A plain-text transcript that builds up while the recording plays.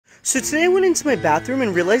So today I went into my bathroom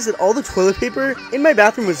and realized that all the toilet paper in my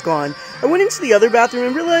bathroom was gone. I went into the other bathroom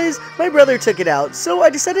and realized my brother took it out. So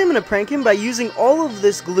I decided I'm going to prank him by using all of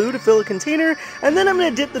this glue to fill a container, and then I'm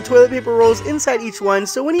going to dip the toilet paper rolls inside each one,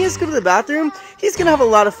 so when he has to go to the bathroom, he's going to have a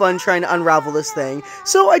lot of fun trying to unravel this thing.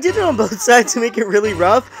 So I did it on both sides to make it really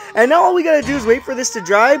rough, and now all we gotta do is wait for this to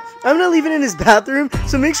dry. I'm going to leave it in his bathroom,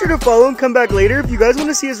 so make sure to follow him, come back later. If you guys want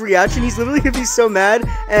to see his reaction, he's literally going to be so mad,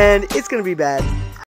 and it's going to be bad.